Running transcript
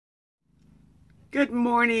Good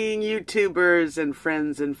morning, YouTubers and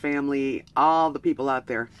friends and family, all the people out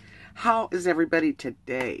there. How is everybody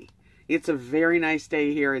today? It's a very nice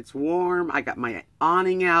day here. It's warm. I got my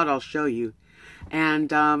awning out. I'll show you.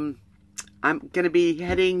 And I'm going to be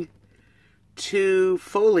heading to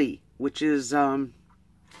Foley, which is the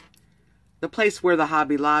place where the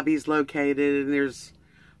Hobby Lobby is located. And there's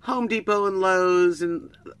Home Depot and Lowe's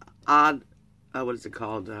and what is it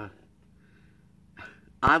called?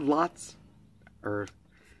 Odd Lots? Or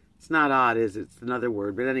it's not odd, is it? It's another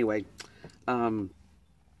word. But anyway,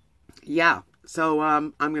 yeah. So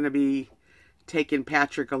I'm going to be taking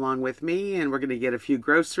Patrick along with me, and we're going to get a few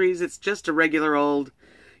groceries. It's just a regular old,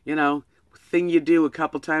 thing you do a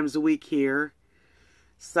couple times a week here.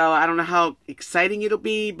 So I don't know how exciting it'll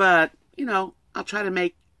be, but, I'll try to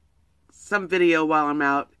make some video while I'm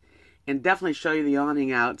out and definitely show you the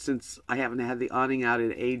awning out, since I haven't had the awning out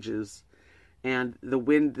in ages. And the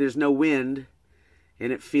wind, there's no wind.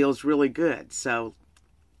 And it feels really good. So,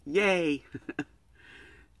 yay.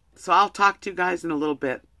 So I'll talk to you guys in a little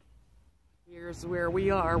bit. Here's where we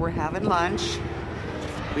are. We're having lunch.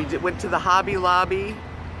 We went to the Hobby Lobby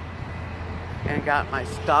and got my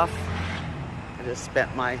stuff. I just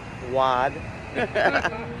spent my wad.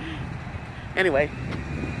 Anyway,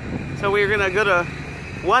 so we're going to go to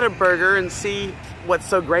Whataburger and see what's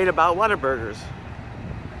so great about Whataburgers.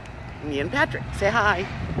 Me and Patrick, say hi.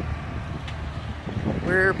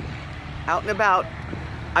 We're out and about.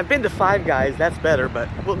 I've been to Five Guys, that's better, but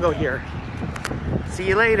we'll go here. See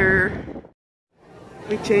you later.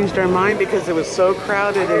 We changed our mind because it was so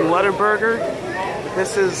crowded in Whataburger.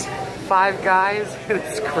 This is Five Guys and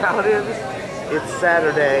it's crowded. It's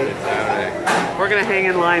Saturday. We're gonna hang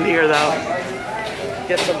in line here though.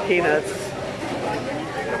 Get some peanuts.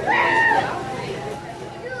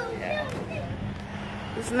 Yeah.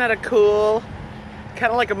 Isn't that a cool,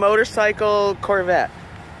 kind of like a motorcycle Corvette?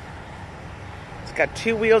 It's got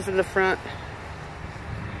two wheels in the front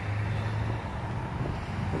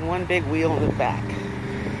and one big wheel in the back.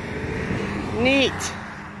 Neat.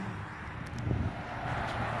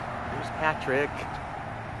 There's Patrick.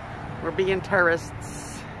 We're being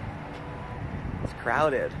tourists. It's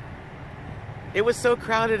crowded. It was so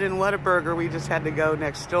crowded in Whataburger, we just had to go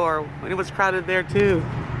next door. And it was crowded there too.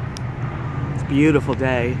 It's a beautiful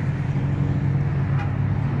day.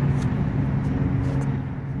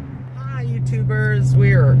 YouTubers,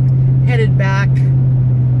 we're headed back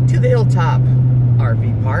to the Hilltop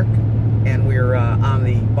RV Park, and we're on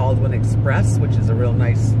the Baldwin Express, which is a real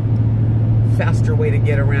nice, faster way to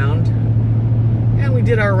get around. And we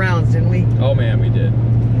did our rounds, didn't we? Oh man, we did.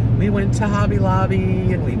 We went to Hobby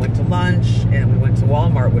Lobby, and we went to lunch, and we went to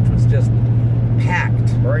Walmart, which was just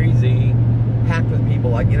packed. Crazy. Packed with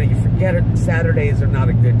people. Like, you forget it, Saturdays are not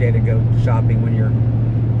a good day to go shopping when you're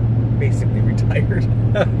basically retired.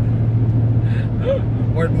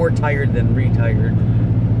 More tired than retired.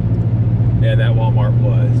 Yeah, that Walmart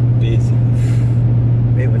was busy.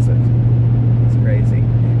 It was crazy.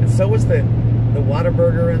 And so was the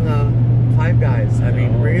Whataburger and the Five Guys. I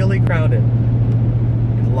mean, really crowded.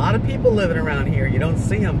 There's a lot of people living around here. You don't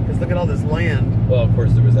see them because look at all this land. Well, of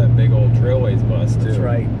course, there was that big old Trailways bus, too. That's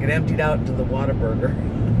right. It emptied out into the Whataburger.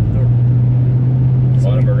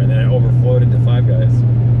 Whataburger, and then it overflowed into Five Guys.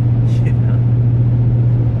 Yeah.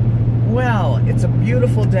 Well, it's a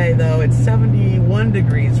beautiful day though. It's 71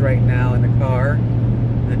 degrees right now in the car,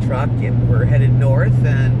 in the truck, and we're headed north,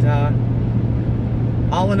 and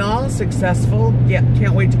all in all, successful. Yeah,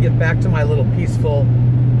 can't wait to get back to my little peaceful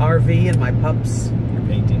RV and my pups. Your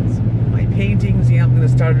paintings. My paintings, yeah, I'm going to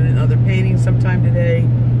start another painting sometime today.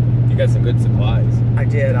 You got some good supplies. I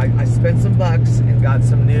did. I spent some bucks and got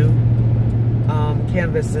some new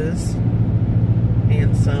canvases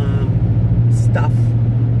and some stuff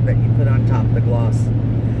that you put on top of the gloss.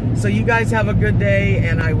 So you guys have a good day,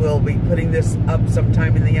 and I will be putting this up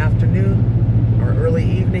sometime in the afternoon or early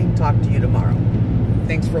evening. Talk to you tomorrow.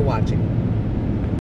 Thanks for watching.